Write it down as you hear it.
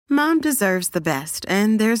Mom deserves the best,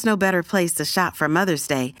 and there's no better place to shop for Mother's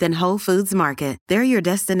Day than Whole Foods Market. They're your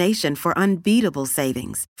destination for unbeatable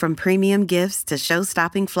savings, from premium gifts to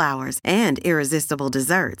show-stopping flowers and irresistible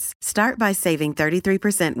desserts. Start by saving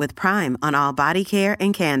 33% with Prime on all body care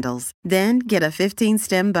and candles. Then get a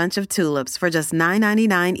 15-stem bunch of tulips for just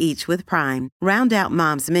 $9.99 each with Prime. Round out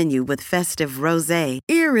Mom's menu with festive rosé,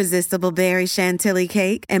 irresistible berry chantilly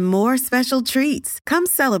cake, and more special treats. Come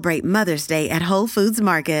celebrate Mother's Day at Whole Foods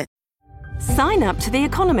Market. Sign up to The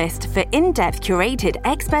Economist for in-depth curated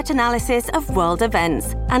expert analysis of world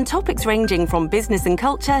events and topics ranging from business and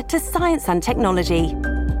culture to science and technology.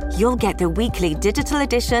 You'll get the weekly digital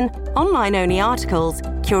edition, online-only articles,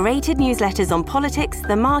 curated newsletters on politics,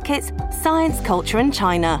 the markets, science, culture and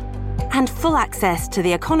China, and full access to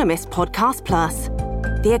The Economist Podcast Plus.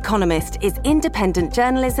 The Economist is independent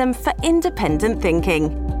journalism for independent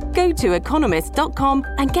thinking. Go to economist.com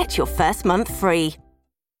and get your first month free.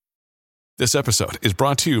 This episode is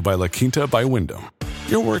brought to you by La Quinta by Wyndham.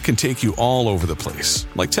 Your work can take you all over the place,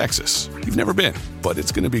 like Texas. You've never been, but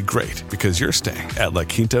it's going to be great because you're staying at La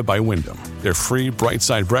Quinta by Wyndham. Their free Bright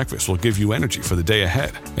Side breakfast will give you energy for the day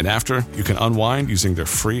ahead. And after, you can unwind using their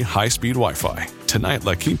free high-speed Wi-Fi. Tonight,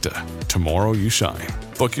 La Quinta. Tomorrow, you shine.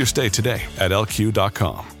 Book your stay today at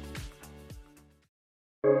lq.com.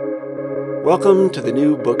 Welcome to the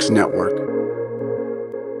New Books Network.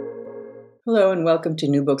 Hello and welcome to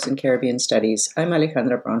New Books in Caribbean Studies. I'm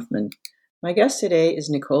Alejandra Bronfman. My guest today is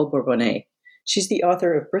Nicole Bourbonnais. She's the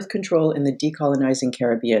author of Birth Control in the Decolonizing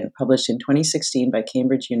Caribbean, published in 2016 by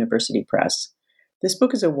Cambridge University Press. This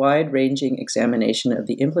book is a wide-ranging examination of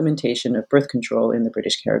the implementation of birth control in the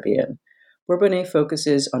British Caribbean. Bourbonnais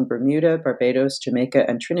focuses on Bermuda, Barbados, Jamaica,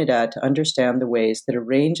 and Trinidad to understand the ways that a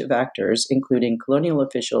range of actors, including colonial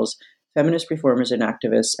officials, feminist reformers and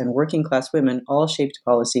activists, and working-class women all shaped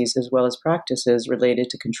policies as well as practices related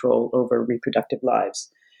to control over reproductive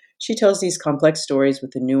lives. She tells these complex stories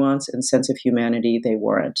with the nuance and sense of humanity they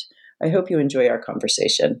warrant. I hope you enjoy our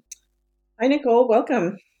conversation. Hi, Nicole.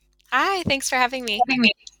 Welcome. Hi. Thanks for having me.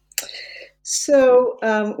 So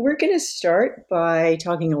we're going to start by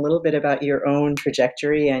talking a little bit about your own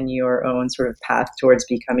trajectory and your own sort of path towards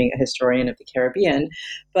becoming a historian of the Caribbean.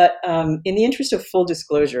 But in the interest of full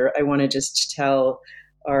disclosure, I want to just tell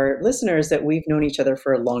our listeners that we've known each other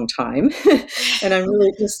for a long time. And I'm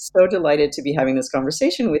really just so delighted to be having this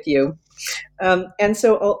conversation with you. And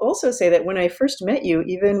so I'll also say that when I first met you,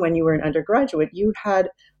 even when you were an undergraduate, you had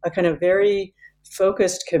a kind of very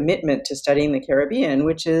focused commitment to studying the Caribbean,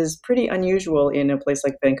 which is pretty unusual in a place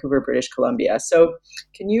like Vancouver, British Columbia. So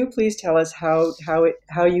can you please tell us how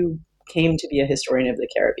you came to be a historian of the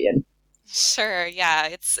Caribbean? Sure. Yeah,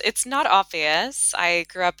 it's not obvious. I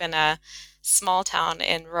grew up in a small town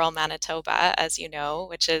in rural Manitoba, as you know,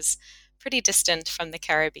 which is pretty distant from the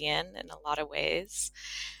Caribbean in a lot of ways.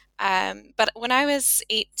 But when I was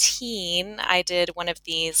 18, I did one of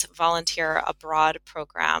these volunteer abroad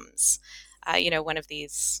programs. One of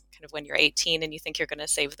these kind of when you're 18 and you think you're going to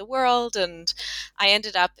save the world. And I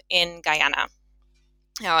ended up in Guyana.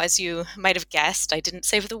 Now, as you might have guessed, I didn't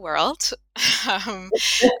save the world.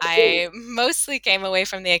 I mostly came away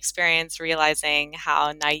from the experience realizing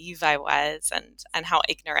how naive I was and how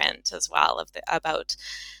ignorant as well about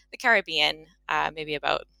the Caribbean, maybe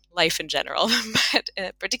about life in general, but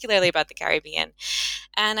particularly about the Caribbean.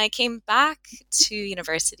 And I came back to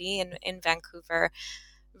university in Vancouver,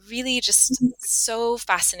 really just so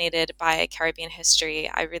fascinated by Caribbean history.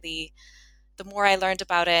 The more I learned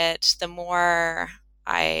about it, the more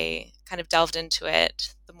I kind of delved into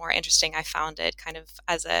it, the more interesting I found it kind of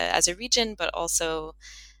as a region, but also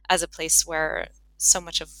as a place where so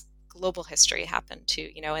much of global history happened too,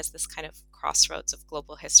 as this kind of crossroads of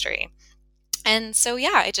global history. And so,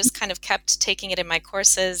 I just kind of kept taking it in my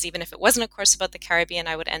courses. Even if it wasn't a course about the Caribbean,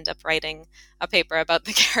 I would end up writing a paper about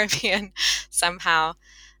the Caribbean somehow,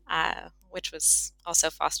 which was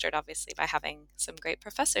also fostered, obviously, by having some great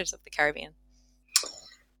professors of the Caribbean.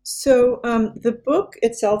 So the book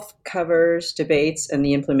itself covers debates and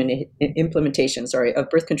the implementation of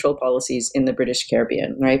birth control policies in the British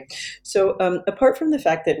Caribbean, right? So apart from the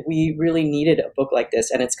fact that we really needed a book like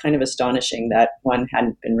this, and it's kind of astonishing that one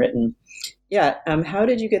hadn't been written, how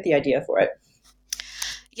did you get the idea for it?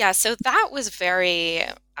 Yeah, so that was very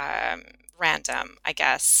random, I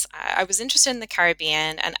guess. I was interested in the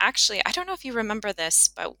Caribbean, and actually, I don't know if you remember this,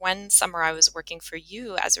 but one summer I was working for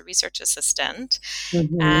you as a research assistant,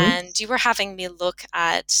 and you were having me look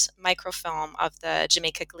at microfilm of the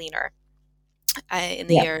Jamaica Gleaner in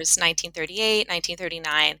the years 1938,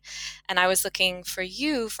 1939, and I was looking for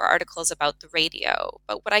you for articles about the radio,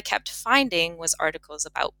 but what I kept finding was articles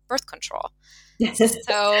about birth control.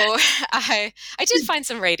 So I did find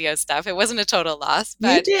some radio stuff. It wasn't a total loss, You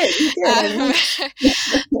but did. um,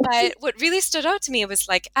 but what really stood out to me was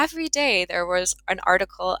like every day there was an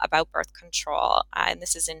article about birth control, and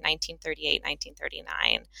this is in 1938,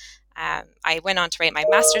 1939. I went on to write my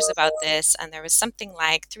master's about this, and there was something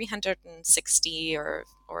like 360 or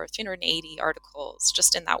 380 articles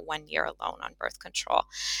just in that 1 year alone on birth control.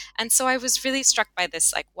 And so I was really struck by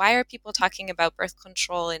this, like, why are people talking about birth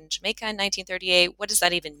control in Jamaica in 1938? What does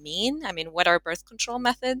that even mean? I mean, what are birth control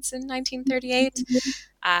methods in 1938?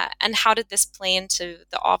 And how did this play into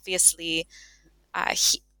the obviously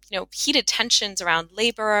heated tensions around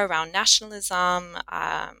labor, around nationalism,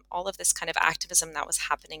 all of this kind of activism that was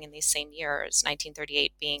happening in these same years,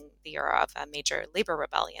 1938 being the year of a major labor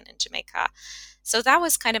rebellion in Jamaica. So that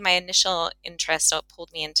was kind of my initial interest. So it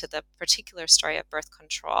pulled me into the particular story of birth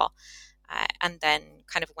control, and then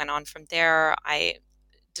kind of went on from there. I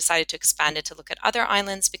decided to expand it to look at other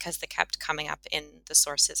islands because they kept coming up in the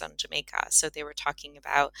sources on Jamaica. So they were talking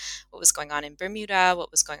about what was going on in Bermuda,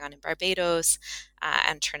 what was going on in Barbados,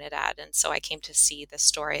 and Trinidad. And so I came to see the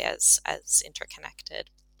story as interconnected.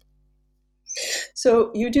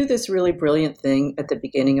 So you do this really brilliant thing at the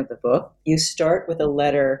beginning of the book. You start with a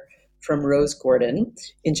letter from Rose Gordon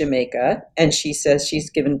in Jamaica, and she says she's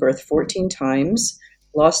given birth 14 times,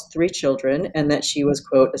 lost 3 children, and that she was,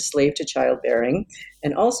 quote, a slave to childbearing,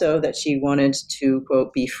 and also that she wanted to,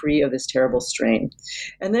 quote, be free of this terrible strain.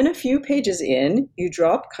 And then a few pages in, you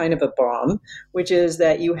drop kind of a bomb, which is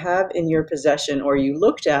that you have in your possession, or you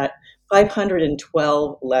looked at,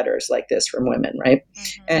 512 letters like this from women, right?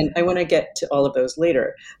 Mm-hmm. And I want to get to all of those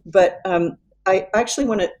later. But I actually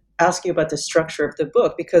want to ask you about the structure of the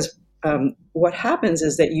book, because what happens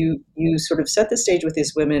is that you sort of set the stage with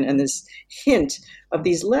these women and this hint of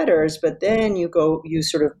these letters, but then you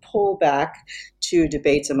sort of pull back to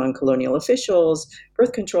debates among colonial officials,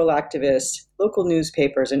 birth control activists, local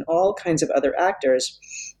newspapers, and all kinds of other actors.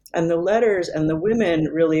 And the letters and the women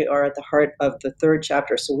really are at the heart of the 3rd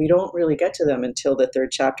chapter. So we don't really get to them until the 3rd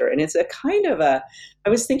chapter. And it's a kind of I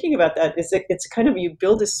was thinking about that. It's kind of, you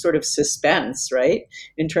build this sort of suspense, right?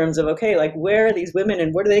 In terms of, okay, like, where are these women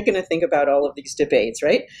and what are they going to think about all of these debates,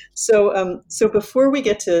 right? So before we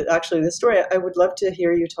get to actually the story, I would love to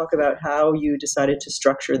hear you talk about how you decided to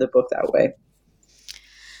structure the book that way.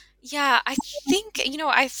 Yeah, I think,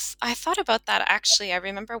 I thought about that actually. I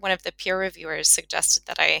remember one of the peer reviewers suggested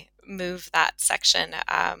that I move that section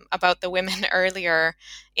about the women earlier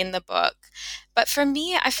in the book. But for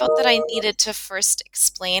me, I felt that I needed to first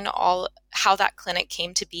explain how that clinic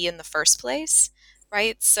came to be in the first place,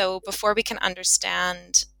 right? So before we can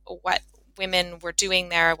understand what women were doing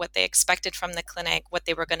there, what they expected from the clinic, what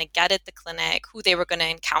they were going to get at the clinic, who they were going to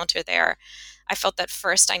encounter there, I felt that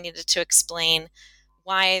first I needed to explain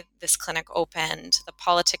why this clinic opened, the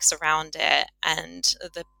politics around it, and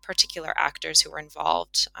the particular actors who were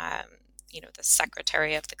involved, the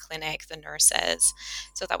secretary of the clinic, the nurses,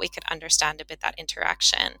 so that we could understand a bit that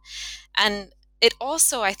interaction. And it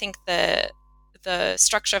also, I think the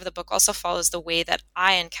structure of the book also follows the way that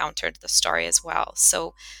I encountered the story as well.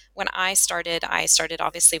 So when I started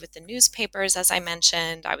obviously with the newspapers, as I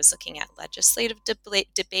mentioned. I was looking at legislative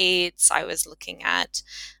debates. I was looking at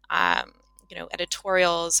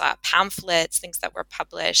editorials, pamphlets, things that were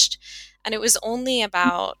published. And it was only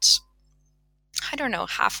about,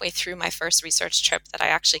 halfway through my first research trip that I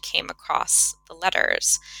actually came across the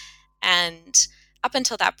letters. And up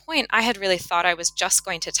until that point, I had really thought I was just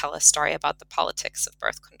going to tell a story about the politics of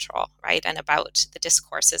birth control, right? And about the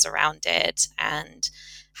discourses around it and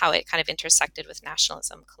how it kind of intersected with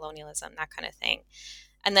nationalism, colonialism, that kind of thing.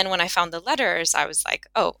 And then when I found the letters, I was like,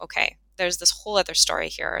 oh, okay, there's this whole other story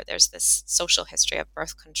here. There's this social history of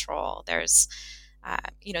birth control. There's,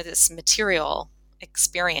 this material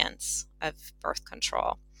experience of birth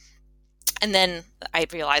control. And then I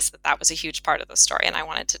realized that was a huge part of the story, and I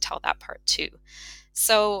wanted to tell that part too.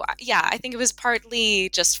 So, yeah, I think it was partly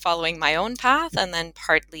just following my own path, and then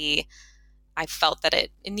partly I felt that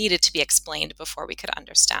it needed to be explained before we could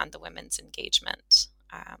understand the women's engagement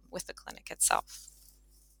with the clinic itself.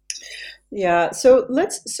 Yeah, so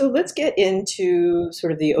let's get into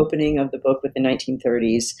sort of the opening of the book with the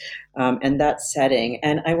 1930s and that setting.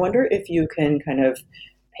 And I wonder if you can kind of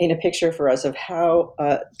paint a picture for us of how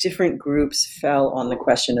different groups fell on the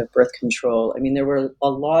question of birth control. I mean, there were a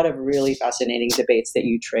lot of really fascinating debates that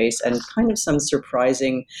you trace and kind of some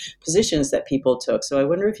surprising positions that people took. So I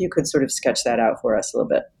wonder if you could sort of sketch that out for us a little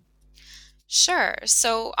bit. Sure.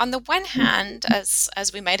 So on the one hand,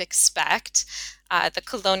 as we might expect, the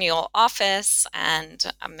colonial office and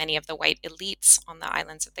many of the white elites on the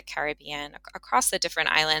islands of the Caribbean, across the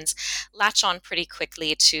different islands, latch on pretty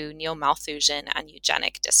quickly to neo-Malthusian and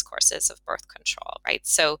eugenic discourses of birth control, right?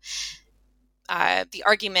 So the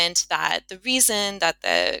argument that the reason that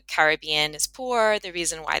the Caribbean is poor, the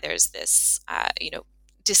reason why there's this,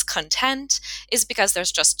 discontent, is because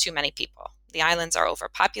there's just too many people. The islands are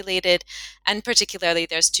overpopulated, and particularly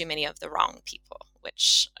there's too many of the wrong people,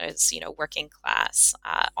 which is, working class,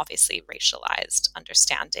 obviously racialized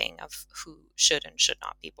understanding of who should and should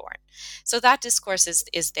not be born. So that discourse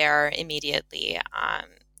is there immediately,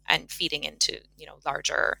 and feeding into,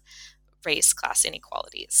 larger race class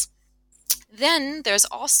inequalities. Then there's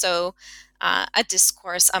also a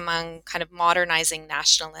discourse among kind of modernizing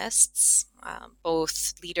nationalists,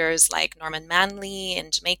 both leaders like Norman Manley in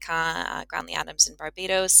Jamaica, Grantley Adams in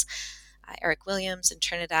Barbados, Eric Williams in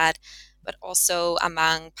Trinidad, but also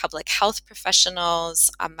among public health professionals,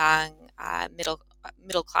 among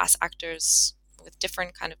middle class actors with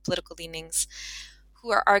different kind of political leanings,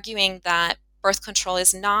 who are arguing that birth control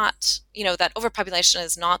is not, that overpopulation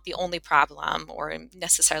is not the only problem or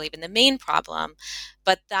necessarily even the main problem,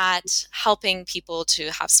 but that helping people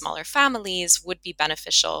to have smaller families would be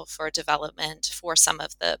beneficial for development, for some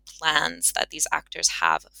of the plans that these actors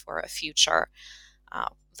have for a future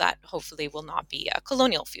that hopefully will not be a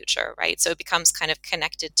colonial future, right? So it becomes kind of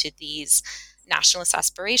connected to these nationalist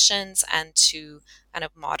aspirations and to kind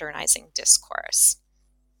of modernizing discourse.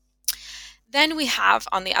 Then we have,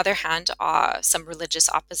 on the other hand, some religious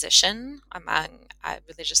opposition among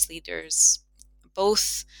religious leaders,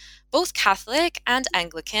 both Catholic and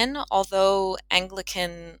Anglican, although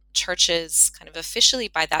Anglican churches kind of officially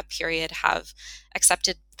by that period have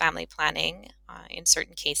accepted family planning in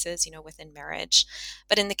certain cases, within marriage.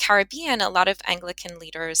 But in the Caribbean, a lot of Anglican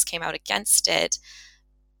leaders came out against it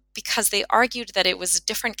because they argued that it was a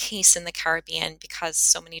different case in the Caribbean because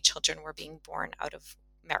so many children were being born out of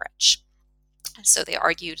marriage. So they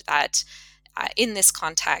argued that in this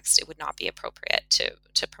context, it would not be appropriate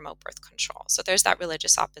to promote birth control. So there's that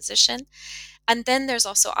religious opposition. And then there's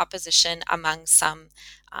also opposition among some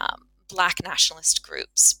Black nationalist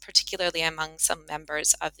groups, particularly among some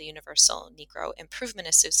members of the Universal Negro Improvement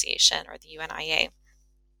Association, or the UNIA.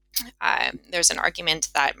 There's an argument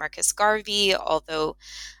that Marcus Garvey, although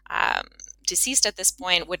deceased at this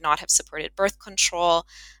point, would not have supported birth control,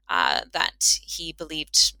 that he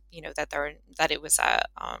believed that it was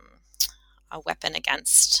a weapon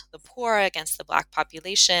against the poor, against the Black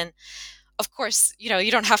population. Of course,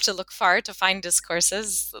 you don't have to look far to find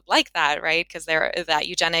discourses like that, right? Because that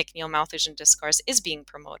eugenic neo-Malthusian discourse is being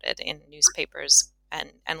promoted in newspapers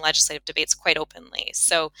and legislative debates quite openly.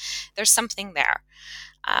 So there's something there.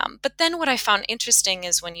 But then what I found interesting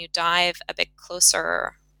is when you dive a bit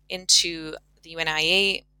closer into the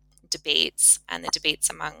UNIA debates and the debates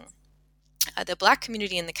among the Black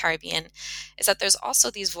community in the Caribbean, is that there's also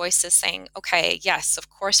these voices saying, okay, yes, of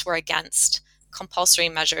course we're against compulsory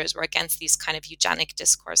measures, we're against these kind of eugenic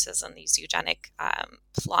discourses and these eugenic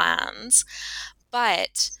plans,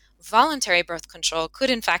 but voluntary birth control could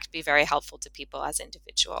in fact be very helpful to people as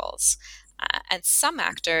individuals. And some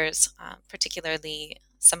actors, particularly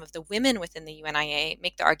some of the women within the UNIA,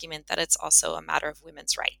 make the argument that it's also a matter of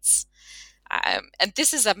women's rights. And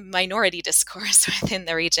this is a minority discourse within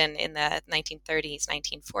the region in the 1930s,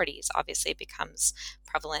 1940s. Obviously, it becomes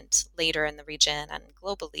prevalent later in the region and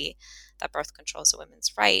globally that birth control is a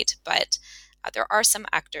women's right. But there are some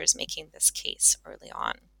actors making this case early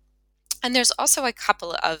on. And there's also a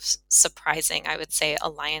couple of surprising, I would say,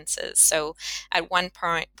 alliances. So at one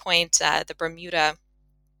point, the Bermuda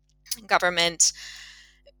government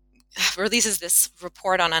releases this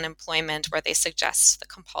report on unemployment where they suggest the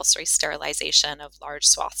compulsory sterilization of large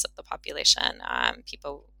swaths of the population,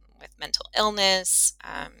 people with mental illness,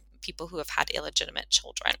 people who have had illegitimate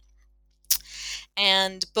children.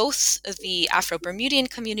 And both the Afro-Bermudian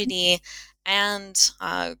community and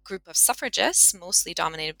a group of suffragists, mostly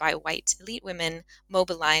dominated by white elite women,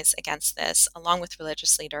 mobilize against this, along with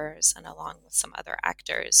religious leaders and along with some other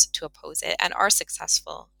actors, to oppose it, and are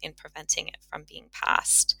successful in preventing it from being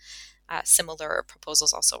passed. Similar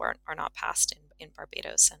proposals also are not passed in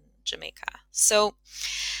Barbados and Jamaica. So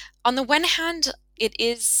on the one hand, it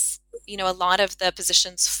is, a lot of the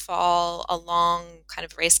positions fall along kind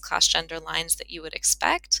of race, class, gender lines that you would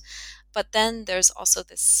expect. But then there's also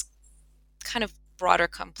this kind of broader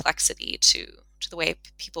complexity to the way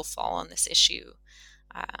people fall on this issue,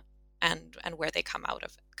 and where they come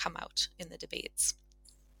out in the debates.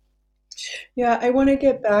 Yeah, I want to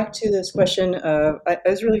get back to this question of, I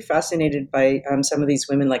was really fascinated by some of these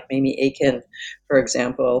women like Mamie Aiken, for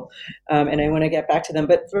example, and I want to get back to them.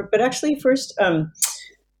 But actually first,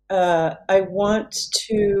 I want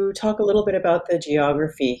to talk a little bit about the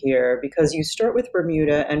geography here because you start with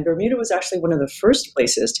Bermuda, and Bermuda was actually one of the first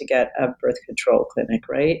places to get a birth control clinic,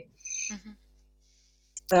 right? Mhm.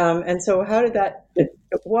 And so how did that,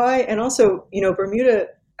 why, and also, Bermuda,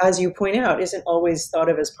 as you point out, isn't always thought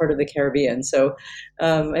of as part of the Caribbean. So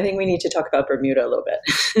I think we need to talk about Bermuda a little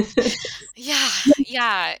bit. Yeah,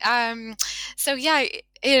 yeah. So yeah,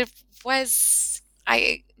 it was.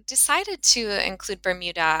 I decided to include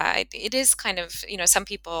Bermuda. It is kind of, some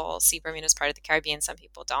people see Bermuda as part of the Caribbean, some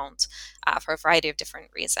people don't, for a variety of different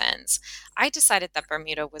reasons. I decided that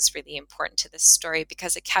Bermuda was really important to this story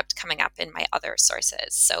because it kept coming up in my other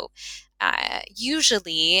sources. So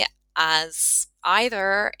usually as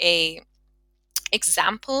either a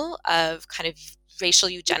example of kind of racial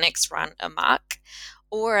eugenics run amok,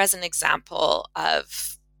 or as an example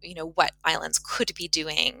of what islands could be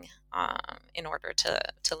doing in order to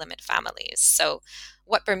limit families. So,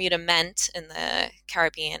 what Bermuda meant in the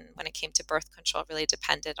Caribbean when it came to birth control really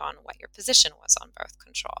depended on what your position was on birth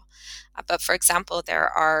control. But for example, there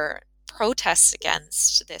are protests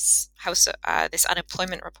against this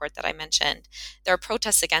unemployment report that I mentioned. There are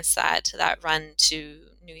protests against that run to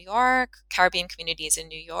New York, Caribbean communities in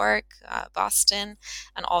New York, Boston,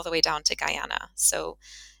 and all the way down to Guyana. So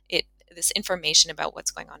this information about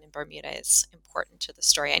what's going on in Bermuda is important to the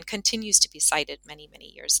story and continues to be cited many,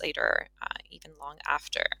 many years later, even long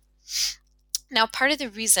after. Now, part of the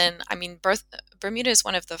reason, Bermuda is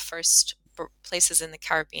one of the first places in the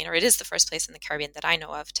Caribbean, or it is the first place in the Caribbean that I know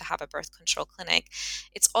of to have a birth control clinic.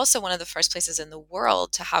 It's also one of the first places in the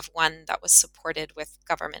world to have one that was supported with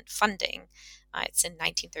government funding. It's in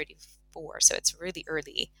 1934, so it's really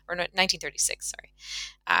early, or no, 1936, sorry.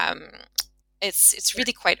 It's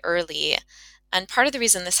really quite early. And part of the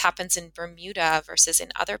reason this happens in Bermuda versus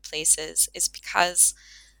in other places is because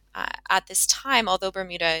at this time, although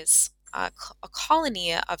Bermuda is a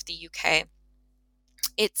colony of the UK,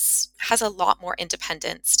 it has a lot more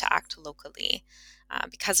independence to act locally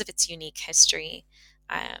because of its unique history.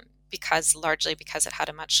 Largely because it had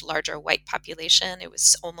a much larger white population, it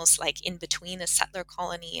was almost like in between a settler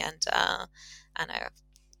colony and a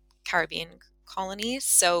Caribbean colonies.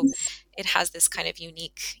 So it has this kind of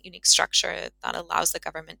unique structure that allows the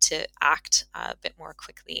government to act a bit more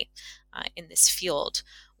quickly in this field.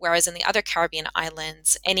 Whereas in the other Caribbean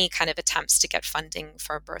islands, any kind of attempts to get funding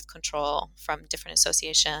for birth control from different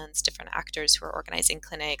associations, different actors who are organizing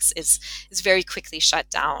clinics is very quickly shut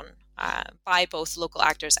down by both local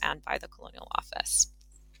actors and by the Colonial Office.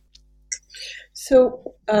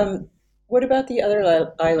 So, what about the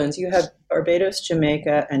other islands? You have Barbados,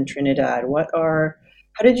 Jamaica, and Trinidad.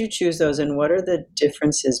 How did you choose those, and what are the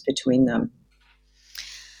differences between them?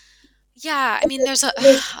 Yeah, there's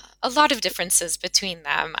a lot of differences between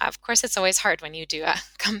them. Of course, it's always hard when you do a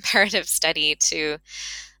comparative study to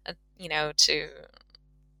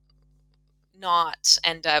not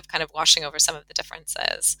end up kind of washing over some of the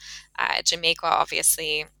differences. Jamaica,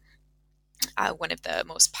 obviously, one of the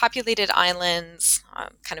most populated islands,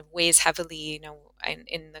 kind of weighs heavily,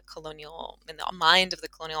 in the mind of the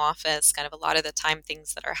Colonial Office. Kind of a lot of the time,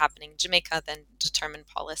 things that are happening in Jamaica then determine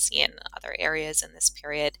policy in other areas in this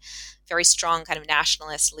period. Very strong kind of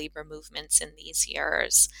nationalist labor movements in these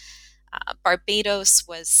years. Barbados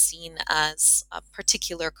was seen as a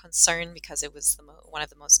particular concern because it was one of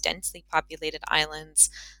the most densely populated islands.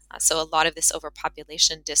 So a lot of this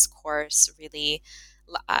overpopulation discourse really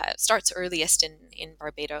starts earliest in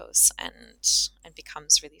Barbados and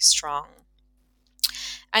becomes really strong.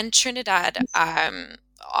 And Trinidad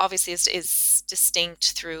obviously is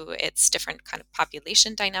distinct through its different kind of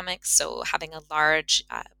population dynamics. So having a large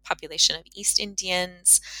population of East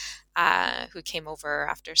Indians who came over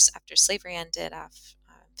after slavery ended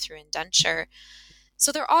through indenture.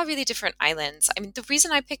 So they're all really different islands. The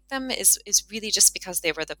reason I picked them is really just because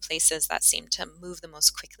they were the places that seemed to move the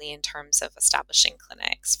most quickly in terms of establishing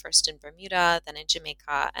clinics, first in Bermuda, then in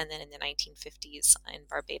Jamaica, and then in the 1950s in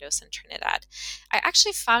Barbados and Trinidad. I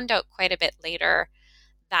actually found out quite a bit later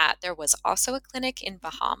that there was also a clinic in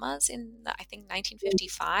Bahamas in, I think,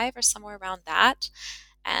 1955 or somewhere around that.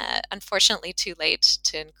 Unfortunately, too late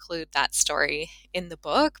to include that story in the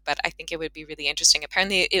book, but I think it would be really interesting.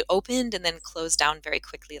 Apparently, it opened and then closed down very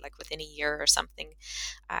quickly, like within a year or something,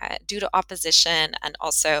 due to opposition. And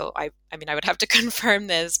also, I mean, I would have to confirm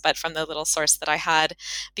this, but from the little source that I had,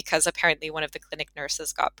 because apparently one of the clinic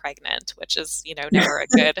nurses got pregnant, which is, never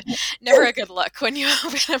a good look when you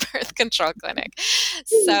open a birth control clinic.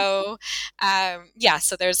 So,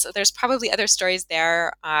 so there's probably other stories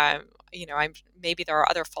there. Maybe there are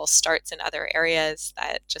other false starts in other areas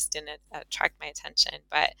that just didn't attract my attention,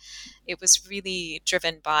 but it was really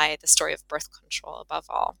driven by the story of birth control above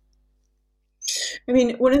all. I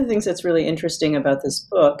mean, one of the things that's really interesting about this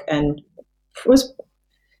book, and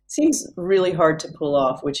seems really hard to pull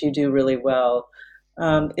off, which you do really well,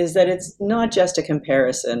 is that it's not just a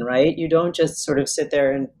comparison, right? You don't just sort of sit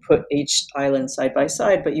there and put each island side by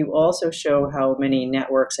side, but you also show how many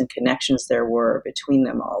networks and connections there were between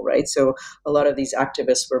them all, right? So a lot of these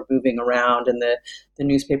activists were moving around, and the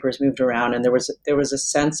newspapers moved around, and there was a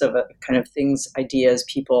sense of a kind of things, ideas,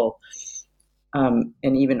 people, and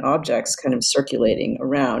even objects kind of circulating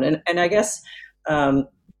around. And I guess one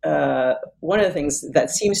of the things that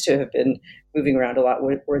seems to have been moving around a lot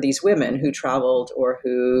were these women who traveled, or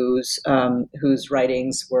whose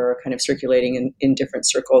writings were kind of circulating in different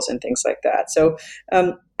circles and things like that. So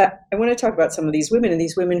I want to talk about some of these women, and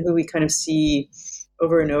these women who we kind of see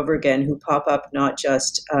over and over again, who pop up not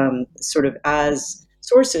just sort of as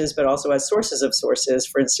sources, but also as sources of sources.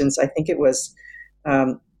 For instance, I think it was,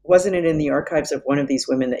 wasn't it in the archives of one of these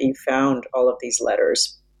women that you found all of these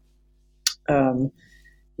letters?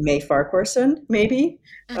 May Farquharson, maybe,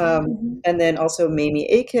 and then also Mamie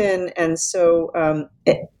Aiken. And so I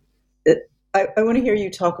want to hear you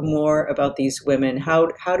talk more about these women. How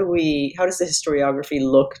does the historiography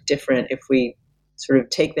look different if we sort of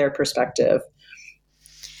take their perspective?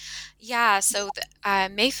 Yeah, so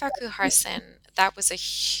May Farquharson, that was a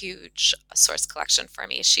huge source collection for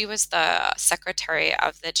me. She was the secretary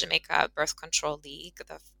of the Jamaica Birth Control League,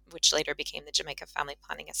 which later became the Jamaica Family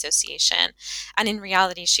Planning Association. And in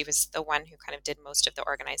reality, she was the one who kind of did most of the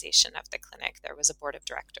organization of the clinic. There was a board of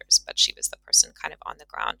directors, but she was the person kind of on the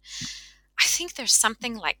ground. I think there's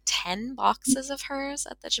something like 10 boxes of hers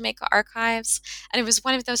at the Jamaica archives. And it was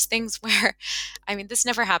one of those things where, I mean, this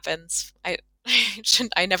never happens. I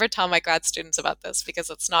never tell my grad students about this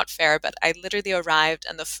because it's not fair, but I literally arrived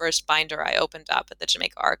and the first binder I opened up at the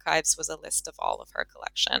Jamaica archives was a list of all of her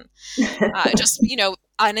collection.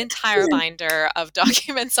 An entire binder of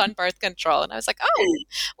documents on birth control. And I was like, oh,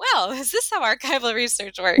 well, is this how archival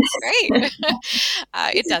research works? Great.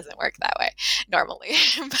 It doesn't work that way normally.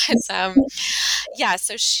 But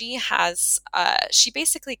so she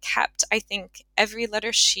basically kept, I think, every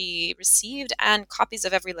letter she received and copies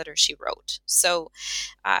of every letter she wrote. So,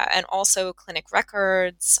 and also clinic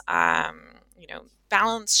records,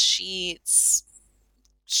 balance sheets,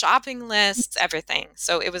 shopping lists, everything.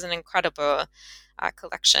 So it was an incredible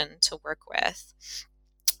collection to work with.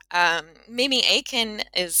 Mamie Aiken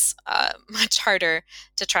is much harder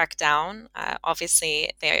to track down.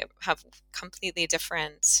 Obviously, they have completely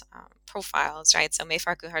different profiles, right? So May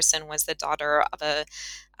Farquharson was the daughter of a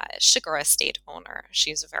sugar estate owner.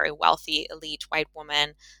 She's a very wealthy, elite white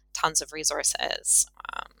woman, tons of resources,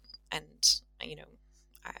 and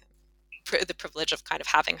the privilege of kind of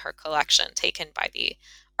having her collection taken by the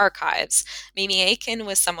archives. Mamie Aiken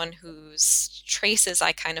was someone whose traces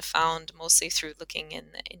I kind of found mostly through looking in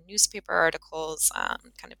newspaper articles,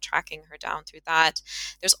 kind of tracking her down through that.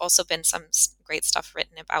 There's also been some great stuff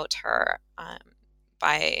written about her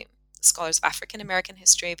by scholars of African American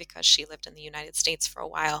history because she lived in the United States for a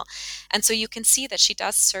while. And so you can see that she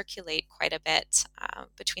does circulate quite a bit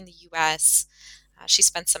between the U.S. She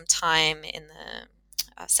spent some time in the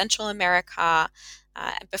Central America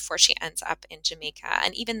before she ends up in Jamaica.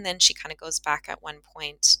 And even then she kind of goes back at one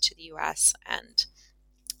point to the US and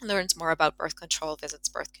learns more about birth control, visits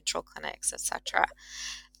birth control clinics, etc.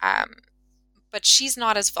 But she's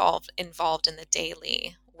not as involved in the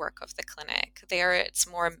daily work of the clinic. It's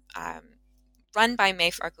more run by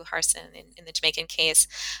May Farquharson in the Jamaican case,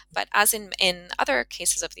 but as in other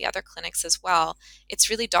cases of the other clinics as well, it's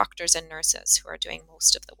really doctors and nurses who are doing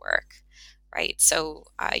most of the work. Right, so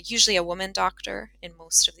usually a woman doctor in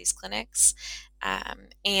most of these clinics,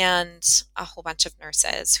 and a whole bunch of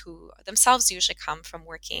nurses who themselves usually come from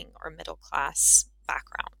working or middle class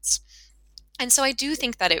backgrounds. And so I do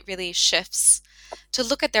think that it really shifts to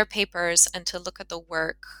look at their papers and to look at the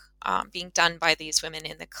work being done by these women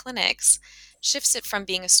in the clinics, shifts it from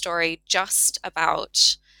being a story just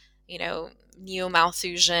about,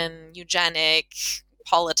 neo-Malthusian eugenic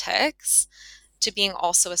politics to being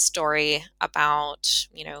also a story about,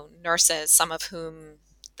 nurses, some of whom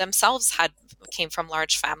themselves came from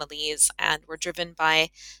large families and were driven by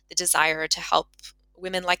the desire to help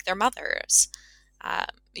women like their mothers.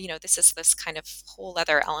 This is this kind of whole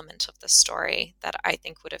other element of the story that I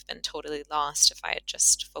think would have been totally lost if I had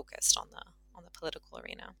just focused on the political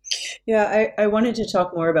arena. Yeah, I wanted to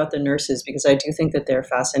talk more about the nurses because I do think that they're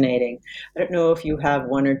fascinating. I don't know if you have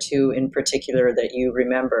one or two in particular that you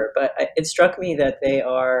remember, but it struck me that they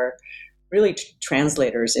are really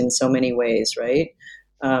translators in so many ways, right?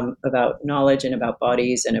 About knowledge and about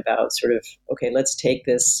bodies and about sort of, okay, let's take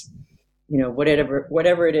this,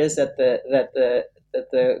 whatever it is that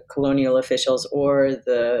the colonial officials or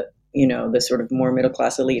the sort of more middle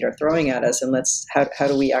class elite are throwing at us, and how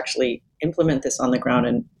do we actually implement this on the ground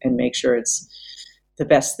and make sure it's the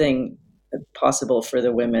best thing possible for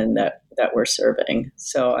the women that we're serving.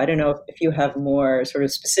 So I don't know if you have more sort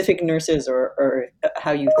of specific nurses or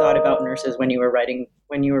how you thought about nurses when you were writing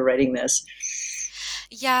this.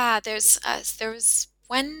 Yeah, there was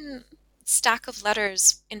one stack of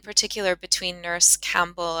letters in particular between Nurse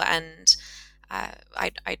Campbell and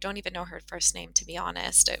I don't even know her first name, to be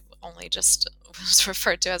honest. It only just was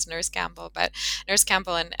referred to as Nurse Campbell, but Nurse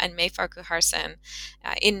Campbell and May Farquharson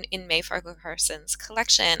in May Farquharson's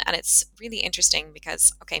collection. And it's really interesting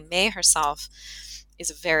because, okay, May herself is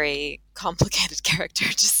a very complicated character,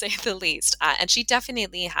 to say the least. And she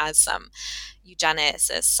definitely has some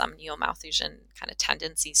eugenicist, some neo-Malthusian kind of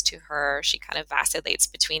tendencies to her. She kind of vacillates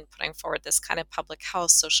between putting forward this kind of public health,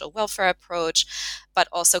 social welfare approach, but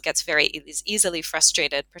also gets very easily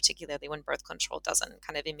frustrated, particularly when birth control doesn't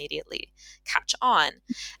kind of immediately catch on.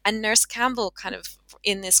 And Nurse Campbell kind of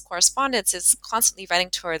in this correspondence is constantly writing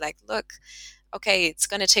to her like, look, okay, it's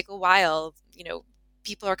going to take a while,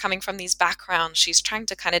 people are coming from these backgrounds. She's trying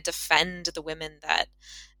to kind of defend the women that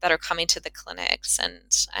are coming to the clinics and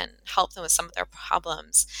help them with some of their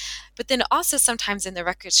problems. But then also sometimes in the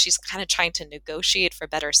records, she's kind of trying to negotiate for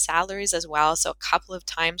better salaries as well. So a couple of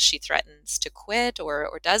times she threatens to quit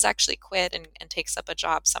or does actually quit and takes up a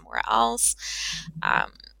job somewhere else.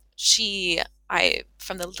 From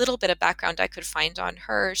the little bit of background I could find on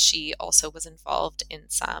her, she also was involved in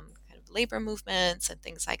some labor movements and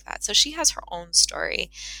things like that. So she has her own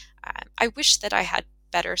story. I wish that I had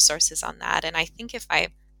better sources on that. And I think if I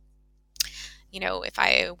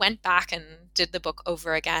went back and did the book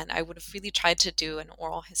over again, I would have really tried to do an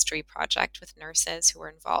oral history project with nurses who were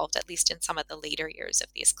involved, at least in some of the later years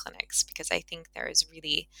of these clinics, because I think there is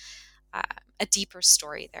really a deeper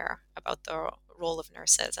story there about the role of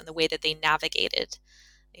nurses and the way that they navigated,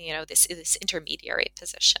 this intermediary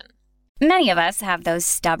position. Many of us have those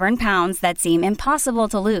stubborn pounds that seem impossible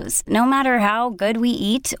to lose, no matter how good we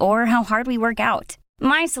eat or how hard we work out.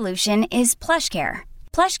 My solution is PlushCare.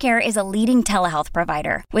 PlushCare is a leading telehealth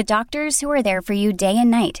provider with doctors who are there for you day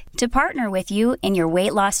and night to partner with you in your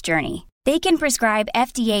weight loss journey. They can prescribe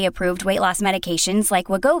FDA-approved weight loss medications like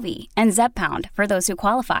Wegovy and Zepbound for those who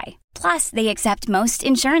qualify. Plus, they accept most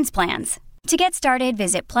insurance plans. To get started,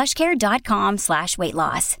 visit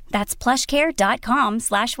plushcare.com/weightloss. That's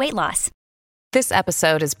plushcare.com/weightloss. This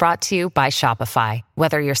episode is brought to you by Shopify.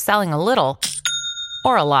 Whether you're selling a little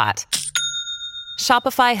or a lot,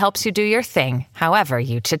 Shopify helps you do your thing, however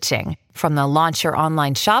you cha-ching. From the launch your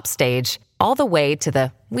online shop stage, all the way to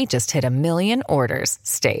the we just hit 1 million orders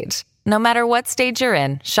stage. No matter what stage you're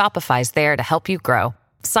in, Shopify's there to help you grow.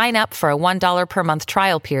 Sign up for a $1 per month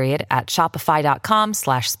trial period at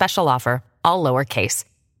shopify.com/special offer, all lowercase.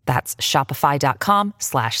 That's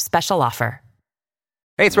shopify.com/special offer.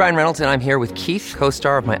 Hey, it's Ryan Reynolds, and I'm here with Keith,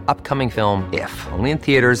 co-star of my upcoming film, If, only in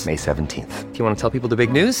theaters May 17th. Do you want to tell people the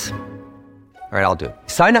big news? All right, I'll do it.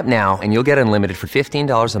 Sign up now and you'll get unlimited for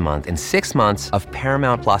 $15 a month and 6 months of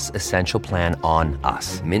Paramount Plus Essential Plan on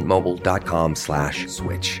us.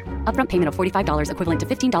 MintMobile.com/switch. Upfront payment of $45 equivalent to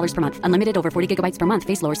 $15 per month. Unlimited over 40 gigabytes per month.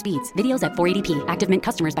 Face lower speeds. Videos at 480p. Active Mint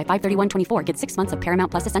customers by 531.24 get 6 months of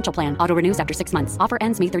Paramount Plus Essential Plan. Auto renews after 6 months. Offer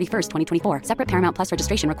ends May 31st, 2024. Separate Paramount Plus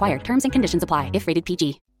registration required. Terms and conditions apply if rated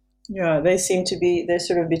PG. Yeah, they're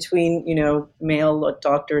sort of between, male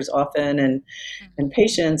doctors often and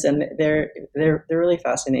patients, and they're really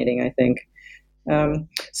fascinating, I think.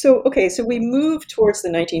 So we move towards the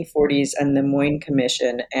 1940s and the Moyne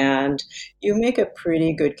Commission, and you make a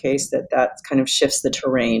pretty good case that kind of shifts the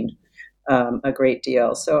terrain a great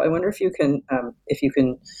deal. So I wonder if you can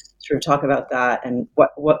sort of talk about that and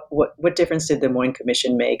what difference did the Moyne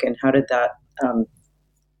Commission make, and how did that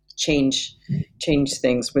change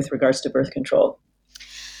things with regards to birth control?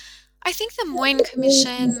 I think the Moyne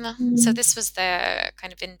Commission, so this was the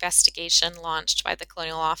kind of investigation launched by the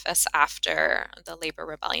Colonial Office after the labor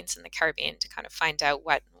rebellions in the Caribbean to kind of find out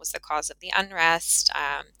what was the cause of the unrest,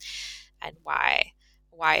 and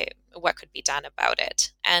what could be done about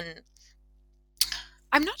it. And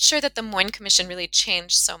I'm not sure that the Moyne Commission really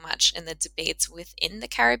changed so much in the debates within the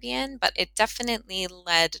Caribbean, but it definitely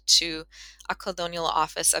led to a colonial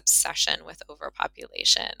office obsession with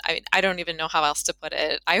overpopulation. I mean, I don't even know how else to put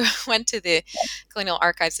it. I went to the Colonial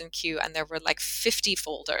Archives in Kew, and there were like 50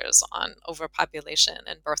 folders on overpopulation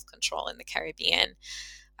and birth control in the Caribbean,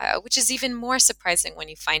 which is even more surprising when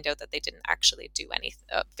you find out that they didn't actually do anything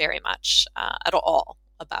very much at all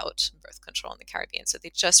about birth control in the Caribbean. So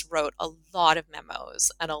they just wrote a lot of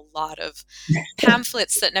memos and a lot of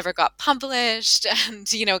pamphlets that never got published, and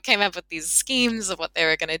came up with these schemes of what they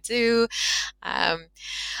were going to do.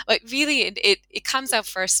 But really, it comes out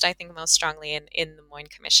first, I think, most strongly in the Moyne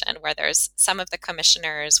Commission, where there's some of the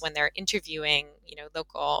commissioners, when they're interviewing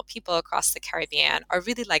local people across the Caribbean, are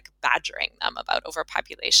really like badgering them about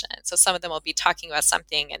overpopulation. So some of them will be talking about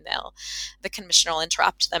something, and the commissioner will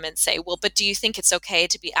interrupt them and say, well, but do you think it's okay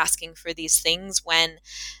to be asking for these things when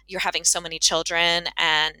you're having so many children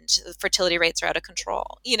and fertility rates are out of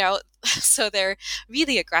control? So they're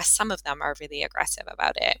really aggressive. Some of them are really aggressive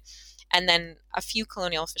about it. And then a few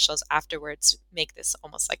colonial officials afterwards make this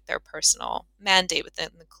almost like their personal mandate within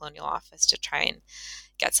the colonial office to try and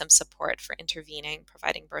get some support for intervening,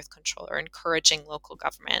 providing birth control, or encouraging local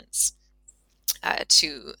governments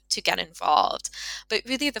to get involved. But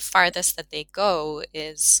really the farthest that they go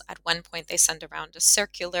is, at one point, they send around a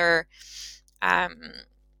circular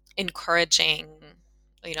encouraging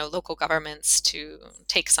local governments to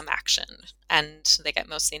take some action, and they get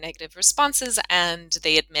mostly negative responses, and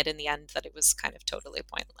they admit in the end that it was kind of totally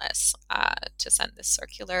pointless to send this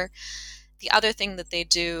circular. The other thing that they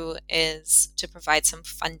do is to provide some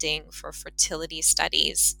funding for fertility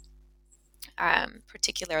studies,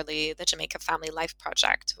 particularly the Jamaica Family Life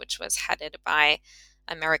Project, which was headed by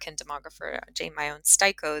American demographer Jane Mayone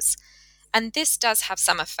Stykos. And this does have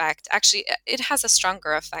some effect. Actually, it has a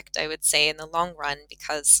stronger effect, I would say, in the long run,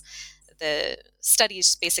 because the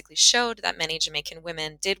studies basically showed that many Jamaican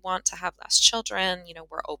women did want to have less children,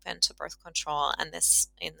 were open to birth control. And this,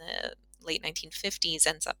 in the late 1950s,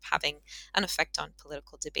 ends up having an effect on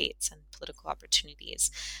political debates and political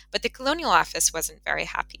opportunities. But the Colonial Office wasn't very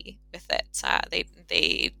happy with it.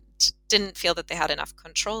 They didn't feel that they had enough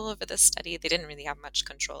control over this study. They didn't really have much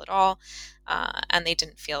control at all, and they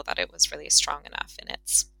didn't feel that it was really strong enough in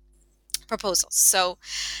its proposals. So,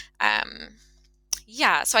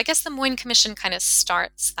 so I guess the Moyne Commission kind of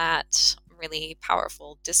starts that really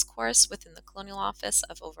powerful discourse within the Colonial Office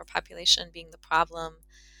of overpopulation being the problem,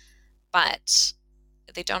 but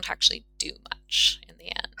they don't actually do much in the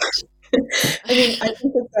end. I mean, I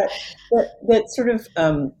think that sort of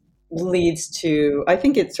leads to, I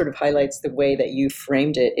think it sort of highlights the way that you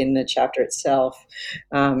framed it in the chapter itself.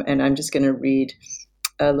 And I'm just going to read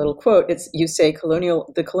a little quote. You say,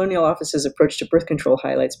 the colonial office's approach to birth control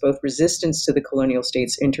highlights both resistance to the colonial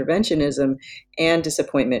state's interventionism and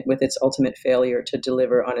disappointment with its ultimate failure to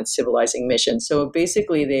deliver on its civilizing mission. So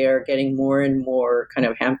basically they are getting more and more kind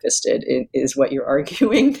of ham-fisted, is what you're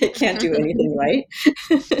arguing. They can't do anything right.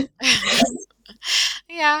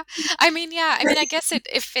 Yeah. I mean, I guess it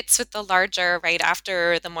fits with the larger, right,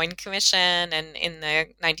 after the Moyne Commission, and in the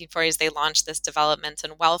 1940s, they launched this development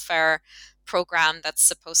and welfare program that's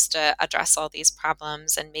supposed to address all these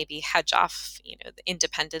problems and maybe hedge off, the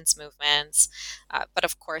independence movements. But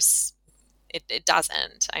of course, it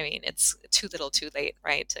doesn't. I mean, it's too little too late,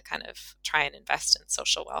 right, to kind of try and invest in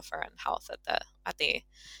social welfare and health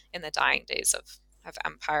in the dying days of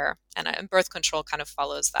empire, and birth control kind of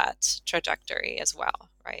follows that trajectory as well,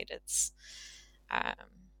 right? It's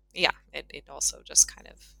it also just kind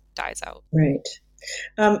of dies out. Right.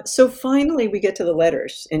 So finally we get to the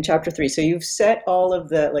letters in chapter 3. So you've set all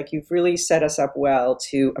of you've really set us up well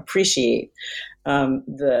to appreciate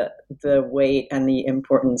the weight and the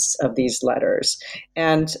importance of these letters.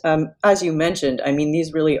 And as you mentioned, I mean,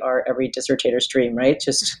 these really are every dissertator's dream, right?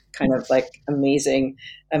 Just kind of like amazing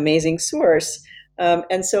source.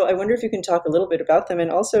 And so I wonder if you can talk a little bit about them.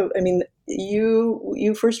 And also, I mean,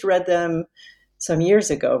 you first read them some years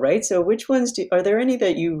ago, right? So which ones are there any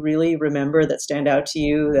that you really remember that stand out to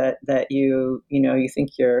you that you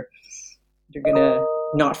think you're going to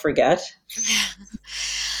not forget?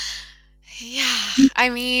 Yeah. I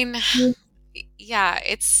mean,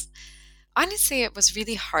 it's honestly, it was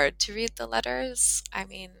really hard to read the letters. I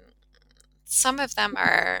mean, some of them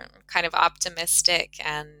are kind of optimistic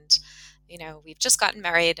and, we've just gotten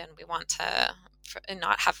married and we want to and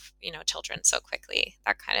not have, children so quickly,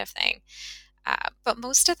 that kind of thing. But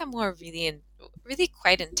most of them were really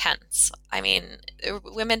quite intense. I mean, there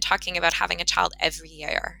were women talking about having a child every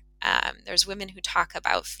year. There's women who talk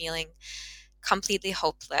about feeling completely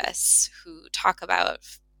hopeless, who talk about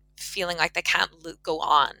feeling like they can't go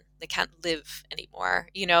on, they can't live anymore,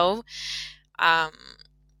 Um,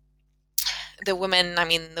 the woman,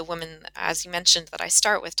 as you mentioned, that I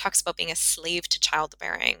start with talks about being a slave to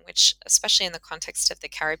childbearing, which, especially in the context of the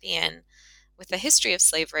Caribbean, with the history of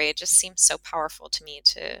slavery, it just seems so powerful to me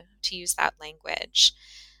to use that language.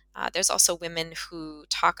 There's also women who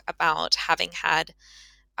talk about having had,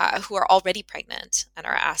 who are already pregnant and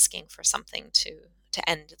are asking for something to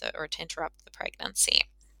end or to interrupt the pregnancy.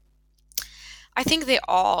 I think they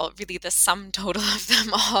all really, the sum total of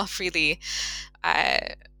them all really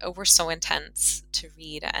were so intense to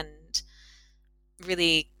read, and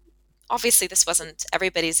really, obviously this wasn't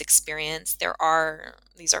everybody's experience.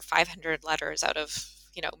 These are 500 letters out of,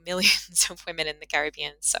 millions of women in the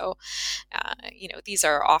Caribbean. So, these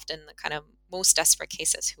are often the kind of most desperate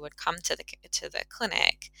cases who would come to the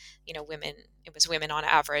clinic. It was women on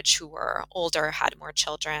average who were older, had more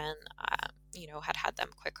children, had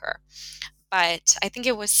them quicker. But I think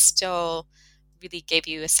it was still really gave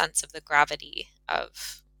you a sense of the gravity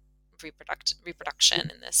of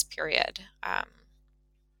reproduction in this period, and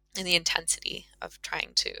the intensity of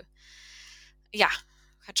trying to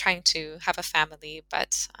have a family,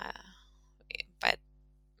 but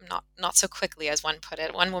not so quickly, as one put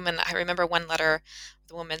it. One woman, I remember one letter,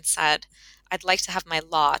 the woman said, "I'd like to have my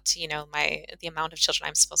lot, the amount of children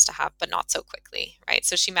I'm supposed to have, but not so quickly," right?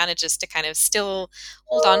 So she manages to kind of still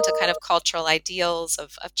hold on to kind of cultural ideals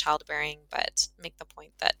of childbearing, but make the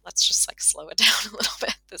point that let's just slow it down a little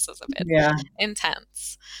bit. This is a bit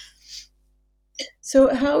intense.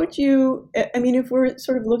 So how would you, if we're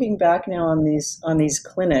sort of looking back now on these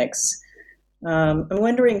clinics, I'm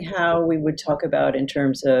wondering how we would talk about in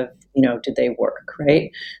terms of, did they work,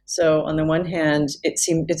 right? So on the one hand,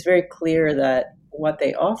 it's very clear that what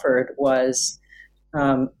they offered was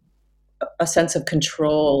a sense of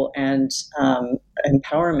control and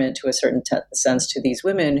empowerment to a certain sense to these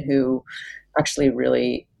women who actually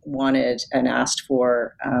really wanted and asked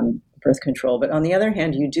for birth control. But on the other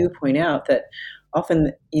hand, you do point out that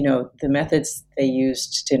often, the methods they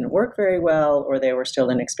used didn't work very well, or they were still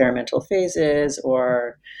in experimental phases,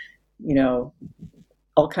 or,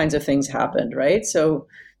 all kinds of things happened, right? So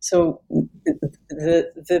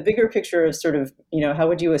the bigger picture of sort of, how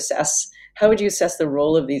would you assess the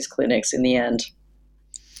role of these clinics in the end?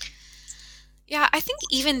 Yeah, I think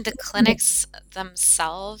even the clinics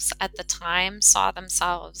themselves at the time saw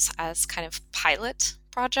themselves as kind of pilot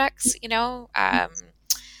projects,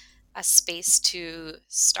 a space to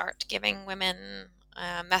start giving women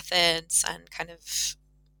methods and kind of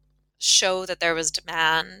show that there was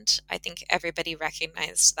demand. I think everybody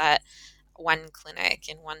recognized that one clinic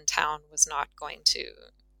in one town was not going to,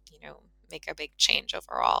 make a big change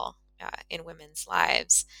overall in women's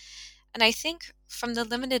lives. And I think from the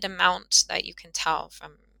limited amount that you can tell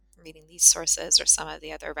from reading these sources or some of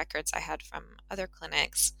the other records I had from other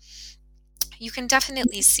clinics, you can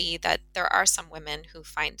definitely see that there are some women who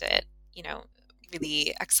find it,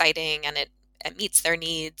 really exciting, and it meets their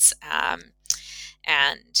needs. And,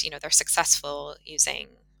 they're successful using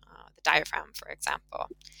the diaphragm, for example.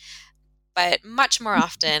 But much more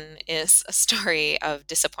often is a story of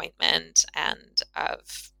disappointment and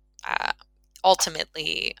of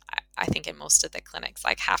ultimately, I think in most of the clinics,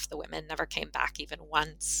 half the women never came back even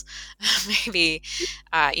once, maybe,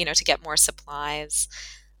 to get more supplies.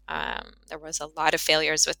 There was a lot of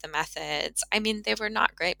failures with the methods. They were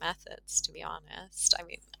not great methods, to be honest.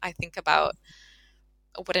 I think about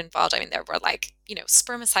what involved, there were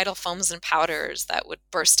spermicidal foams and powders that would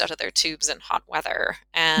burst out of their tubes in hot weather.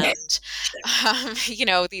 And,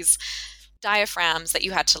 these diaphragms that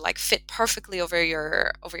you had to fit perfectly over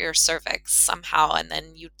your cervix somehow, and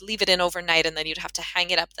then you'd leave it in overnight, and then you'd have to hang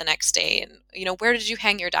it up the next day. And where did you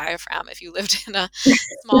hang your diaphragm if you lived in a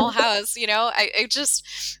small house? I just,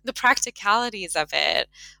 the practicalities of it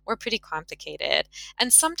were pretty complicated,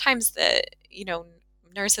 and sometimes the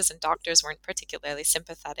nurses and doctors weren't particularly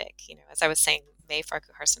sympathetic. As I was saying, May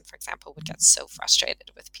Farquharson, for example, would get so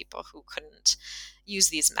frustrated with people who couldn't use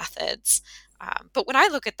these methods. But when I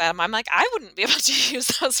look at them, I'm like, I wouldn't be able to use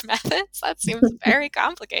those methods. That seems very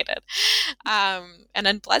complicated and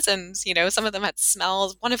unpleasant. Some of them had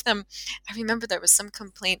smells. One of them, I remember there was some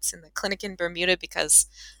complaints in the clinic in Bermuda because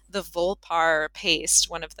the Volpar paste,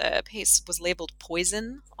 one of the pastes, was labeled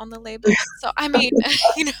poison on the label. So,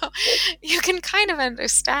 you can kind of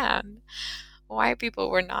understand why people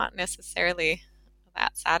were not necessarily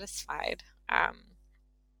that satisfied.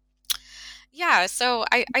 Yeah, so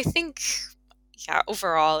I think, yeah,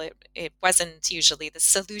 overall it wasn't usually the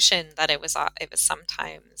solution that it was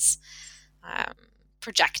sometimes um,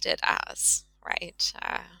 projected as, right?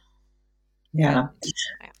 Yeah. And,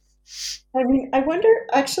 yeah. I mean, I wonder,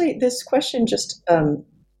 actually, this question just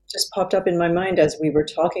popped up in my mind as we were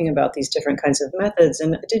talking about these different kinds of methods.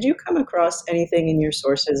 And did you come across anything in your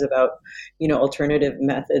sources about, alternative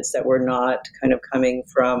methods that were not kind of coming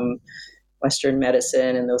from Western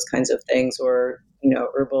medicine and those kinds of things, or,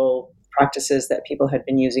 herbal practices that people had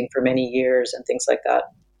been using for many years and things like that?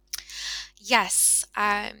 Yes.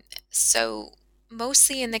 So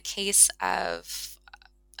mostly in the case of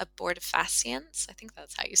abortifacients, I think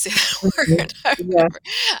that's how you say that word. I Yeah.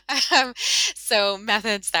 remember. So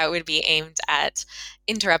methods that would be aimed at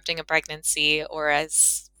interrupting a pregnancy, or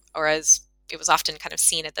as it was often kind of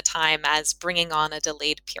seen at the time as bringing on a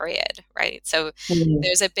delayed period, right? So Mhm.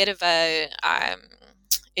 there's a bit of a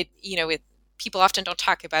people often don't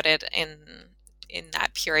talk about it in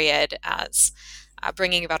that period as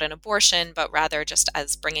bringing about an abortion, but rather just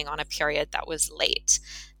as bringing on a period that was late.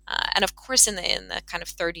 And of course, in the kind of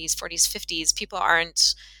 30s, 40s, 50s, people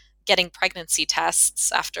aren't getting pregnancy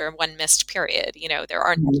tests after one missed period. There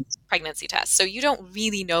aren't pregnancy tests, so you don't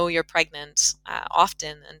really know you're pregnant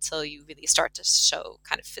often until you really start to show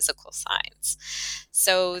kind of physical signs.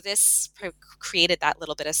 So this created that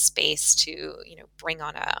little bit of space to bring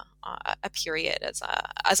on a period as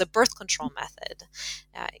a birth control method,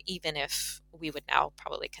 even if we would now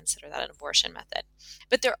probably consider that an abortion method.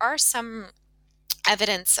 But there are some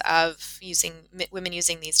evidence of women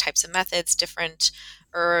using these types of methods, different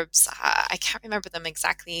herbs. I can't remember them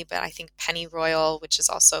exactly, but I think pennyroyal, which is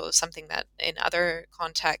also something that in other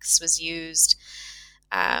contexts was used.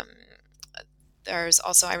 Um, there's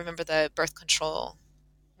also, I remember one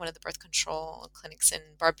of the birth control clinics in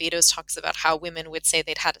Barbados talks about how women would say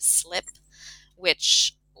they'd had a slip,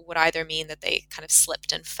 which would either mean that they kind of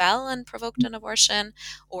slipped and fell and provoked an abortion,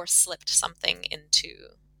 or slipped something into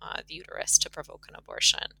the uterus to provoke an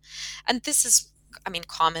abortion. And this is,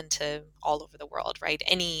 common to all over the world, right?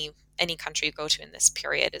 Any country you go to in this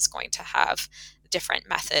period is going to have different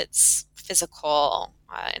methods, physical,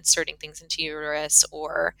 inserting things into uterus,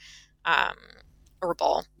 or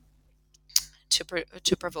herbal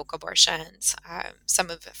to provoke abortions.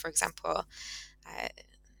 For example, uh,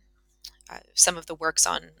 some of the works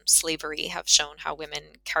on slavery have shown how women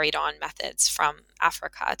carried on methods from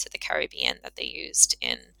Africa to the Caribbean that they used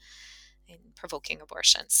in provoking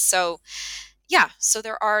abortions. So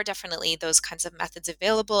there are definitely those kinds of methods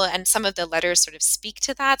available, and some of the letters sort of speak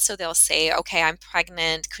to that. So they'll say, okay, I'm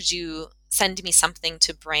pregnant, could you send me something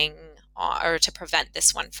to bring or to prevent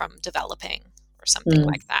this one from developing, or something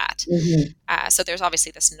like that. Mm-hmm. So there's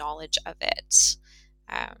obviously this knowledge of it.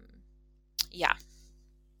 Yeah.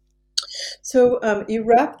 So you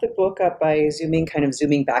wrap the book up by zooming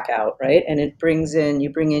back out, right? And you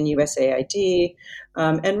bring in USAID,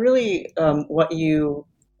 and really what you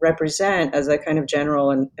represent as a kind of general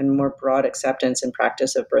and more broad acceptance and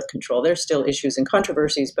practice of birth control. There's still issues and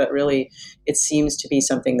controversies, but really it seems to be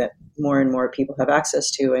something that more and more people have access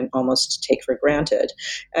to and almost take for granted.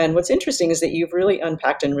 And what's interesting is that you've really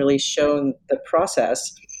unpacked and really shown the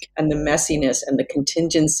process and the messiness and the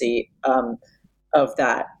contingency of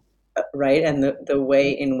that, right? And the way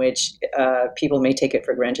in which people may take it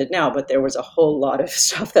for granted now, but there was a whole lot of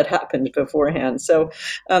stuff that happened beforehand. So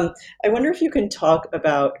I wonder if you can talk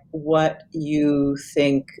about what you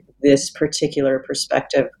think this particular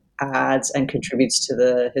perspective adds and contributes to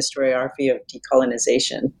the historiography of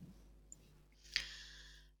decolonization.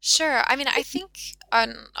 Sure. I think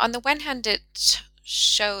on the one hand, it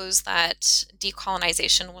shows that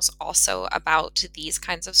decolonization was also about these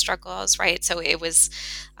kinds of struggles, right? So it was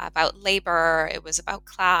about labor, it was about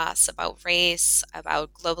class, about race,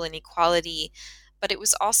 about global inequality, but it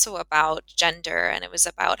was also about gender, and it was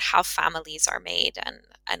about how families are made,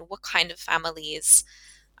 and what kind of families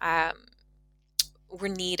were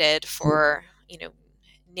needed for,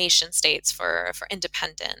 nation states, for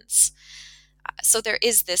independence. So there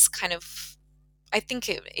is this kind of, I think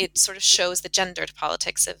it sort of shows the gendered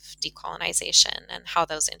politics of decolonization and how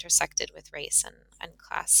those intersected with race and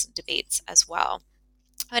class debates as well.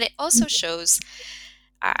 But it also shows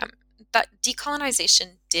that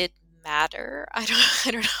decolonization did matter. I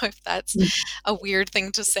don't know if that's a weird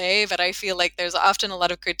thing to say, but I feel like there's often a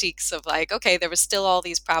lot of critiques of like, okay, there was still all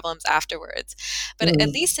these problems afterwards. But at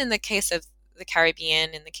least in the case of the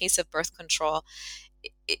Caribbean, in the case of birth control,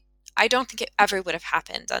 I don't think it ever would have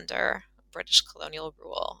happened under British colonial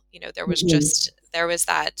rule. There was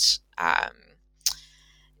that,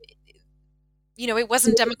 it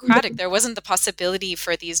wasn't democratic. There wasn't the possibility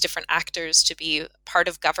for these different actors to be part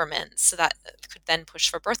of governments that could then push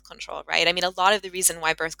for birth control, right? I mean, a lot of the reason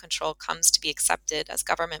why birth control comes to be accepted as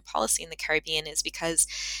government policy in the Caribbean is because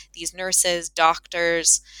these nurses,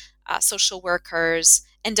 doctors, social workers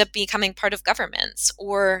end up becoming part of governments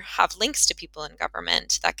or have links to people in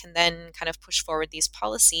government that can then kind of push forward these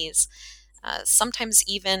policies, sometimes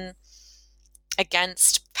even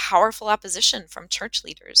against powerful opposition from church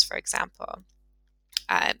leaders, for example.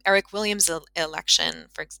 Eric Williams' election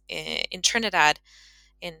in Trinidad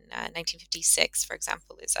in 1956, for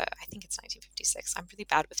example, I think it's 1956. I'm really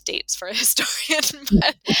bad with dates for a historian,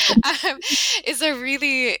 but is a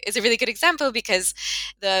really good example because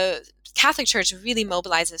the Catholic Church really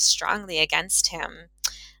mobilizes strongly against him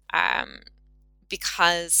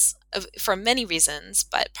for many reasons,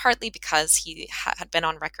 but partly because he had been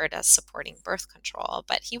on record as supporting birth control.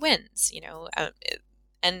 But he wins,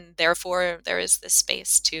 and therefore there is this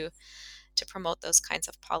space to promote those kinds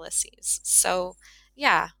of policies. So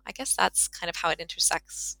yeah, I guess that's kind of how it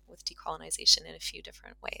intersects with decolonization in a few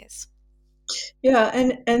different ways. Yeah,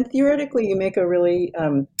 and theoretically, you make a really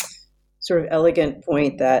sort of elegant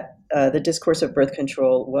point that the discourse of birth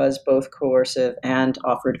control was both coercive and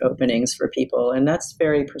offered openings for people, and that's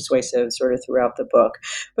very persuasive sort of throughout the book.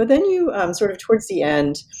 But then you sort of towards the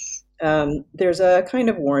end, there's a kind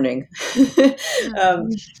of warning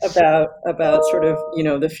about sort of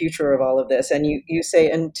the future of all of this, and you say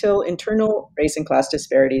until internal race and class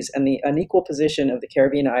disparities and the unequal position of the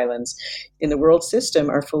Caribbean islands in the world system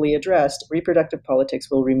are fully addressed, reproductive politics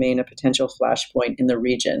will remain a potential flashpoint in the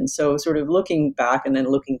region. So, sort of looking back and then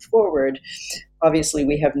looking forward, obviously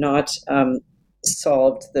we have not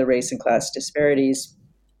solved the race and class disparities,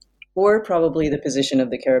 or probably the position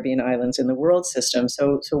of the Caribbean islands in the world system.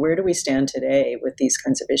 So where do we stand today with these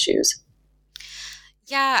kinds of issues?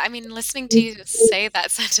 Yeah, I mean, listening to you say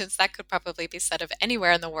that sentence, that could probably be said of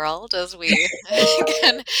anywhere in the world, as we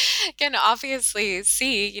can obviously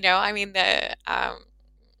see. I mean, the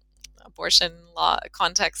abortion law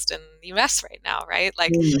context in the U.S. right now, right?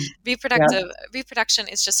 Like, reproduction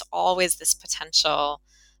is just always this potential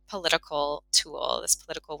political tool, this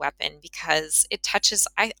political weapon, because it touches,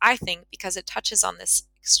 I think, because it touches on this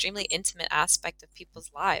extremely intimate aspect of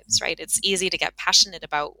people's lives, right? It's easy to get passionate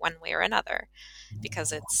about one way or another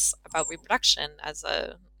because it's about reproduction as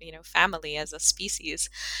a, family, as a species.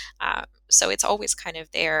 So it's always kind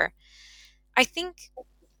of there. I think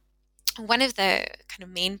one of the kind of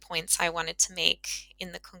main points I wanted to make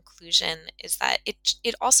in the conclusion is that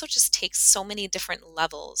it also just takes so many different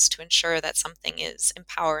levels to ensure that something is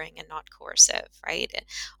empowering and not coercive, right?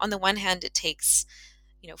 On the one hand, it takes,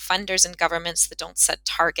 funders and governments that don't set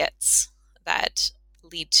targets that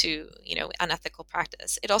lead to, unethical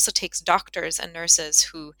practice. It also takes doctors and nurses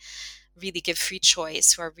who really give free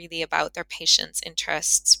choice, who are really about their patients'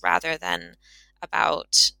 interests rather than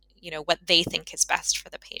about what they think is best for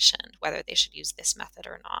the patient, whether they should use this method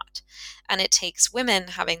or not. And it takes women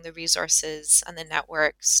having the resources and the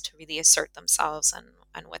networks to really assert themselves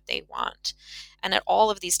and what they want. And at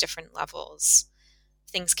all of these different levels,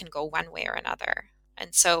 things can go one way or another.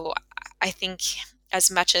 And so I think as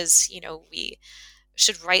much as, we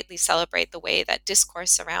should rightly celebrate the way that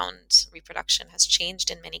discourse around reproduction has changed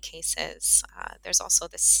in many cases, there's also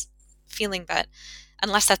this feeling that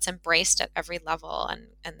unless that's embraced at every level,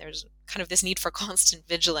 and there's kind of this need for constant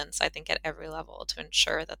vigilance, I think, at every level to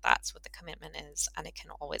ensure that that's what the commitment is, and it can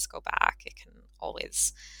always go back. It can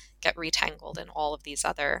always get retangled in all of these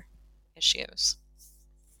other issues.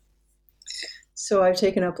 So I've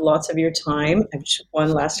taken up lots of your time. I have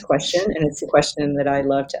one last question, and it's a question that I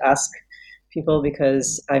love to ask people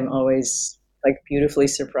because I'm always beautifully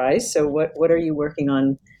surprised. So what are you working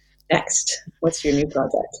on next? What's your new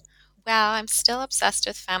project? Well, I'm still obsessed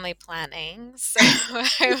with family planning, so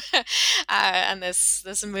and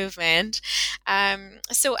this movement.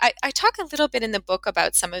 So I talk a little bit in the book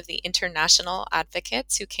about some of the international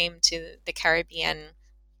advocates who came to the Caribbean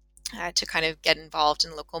to kind of get involved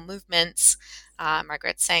in local movements.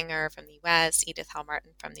 Margaret Sanger from the U.S., Edith Hall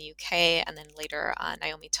Martin from the U.K., and then later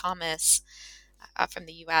Naomi Thomas from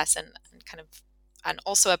the U.S., and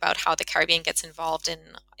also about how the Caribbean gets involved in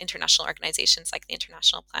international organizations like the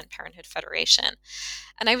International Planned Parenthood Federation.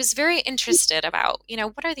 And I was very interested about,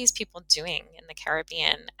 what are these people doing in the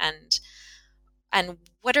Caribbean, and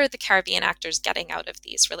what are the Caribbean actors getting out of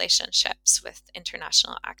these relationships with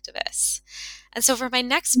international activists? And so for my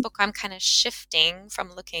next book, I'm kind of shifting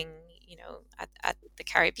from looking, at the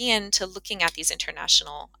Caribbean to looking at these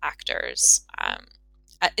international actors.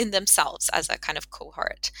 in themselves as a kind of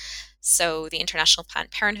cohort. So the International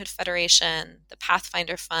Planned Parenthood Federation, the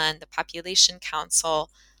Pathfinder Fund, the Population Council,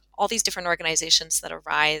 all these different organizations that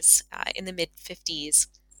arise in the mid-50s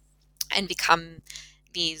and become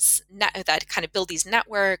that kind of build these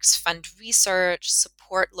networks, fund research,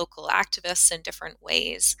 support local activists in different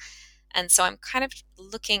ways. And so I'm kind of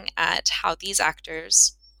looking at how these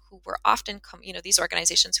actors, who were often, these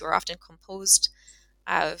organizations who are often composed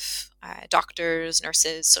of doctors,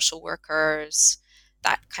 nurses, social workers,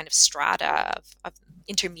 that kind of strata of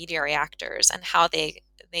intermediary actors, and how they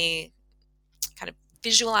kind of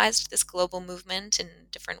visualized this global movement in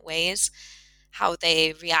different ways, how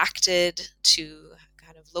they reacted to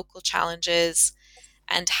kind of local challenges,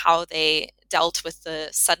 and how they dealt with the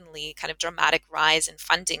suddenly kind of dramatic rise in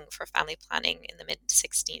funding for family planning in the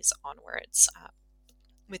mid-60s onwards,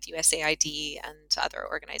 with USAID and other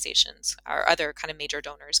organizations or other kind of major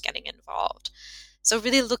donors getting involved. So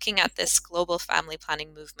really looking at this global family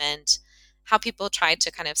planning movement, how people tried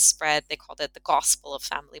to kind of spread, they called it the gospel of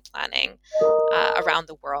family planning around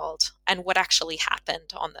the world, and what actually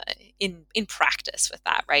happened in practice with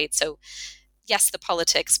that, right? So yes, the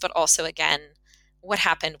politics, but also again, what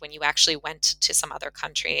happened when you actually went to some other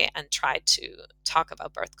country and tried to talk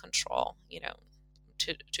about birth control,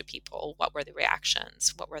 to people? What were the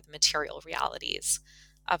reactions? What were the material realities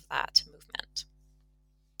of that movement?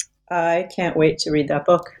 I can't wait to read that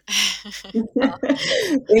book. Well,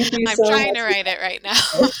 Thank you I'm so trying much. to write it right now.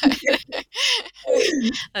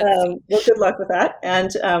 Well, good luck with that.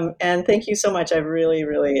 And thank you so much. I've really,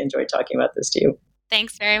 really enjoyed talking about this to you.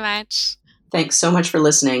 Thanks very much. Thanks so much for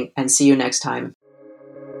listening, and see you next time.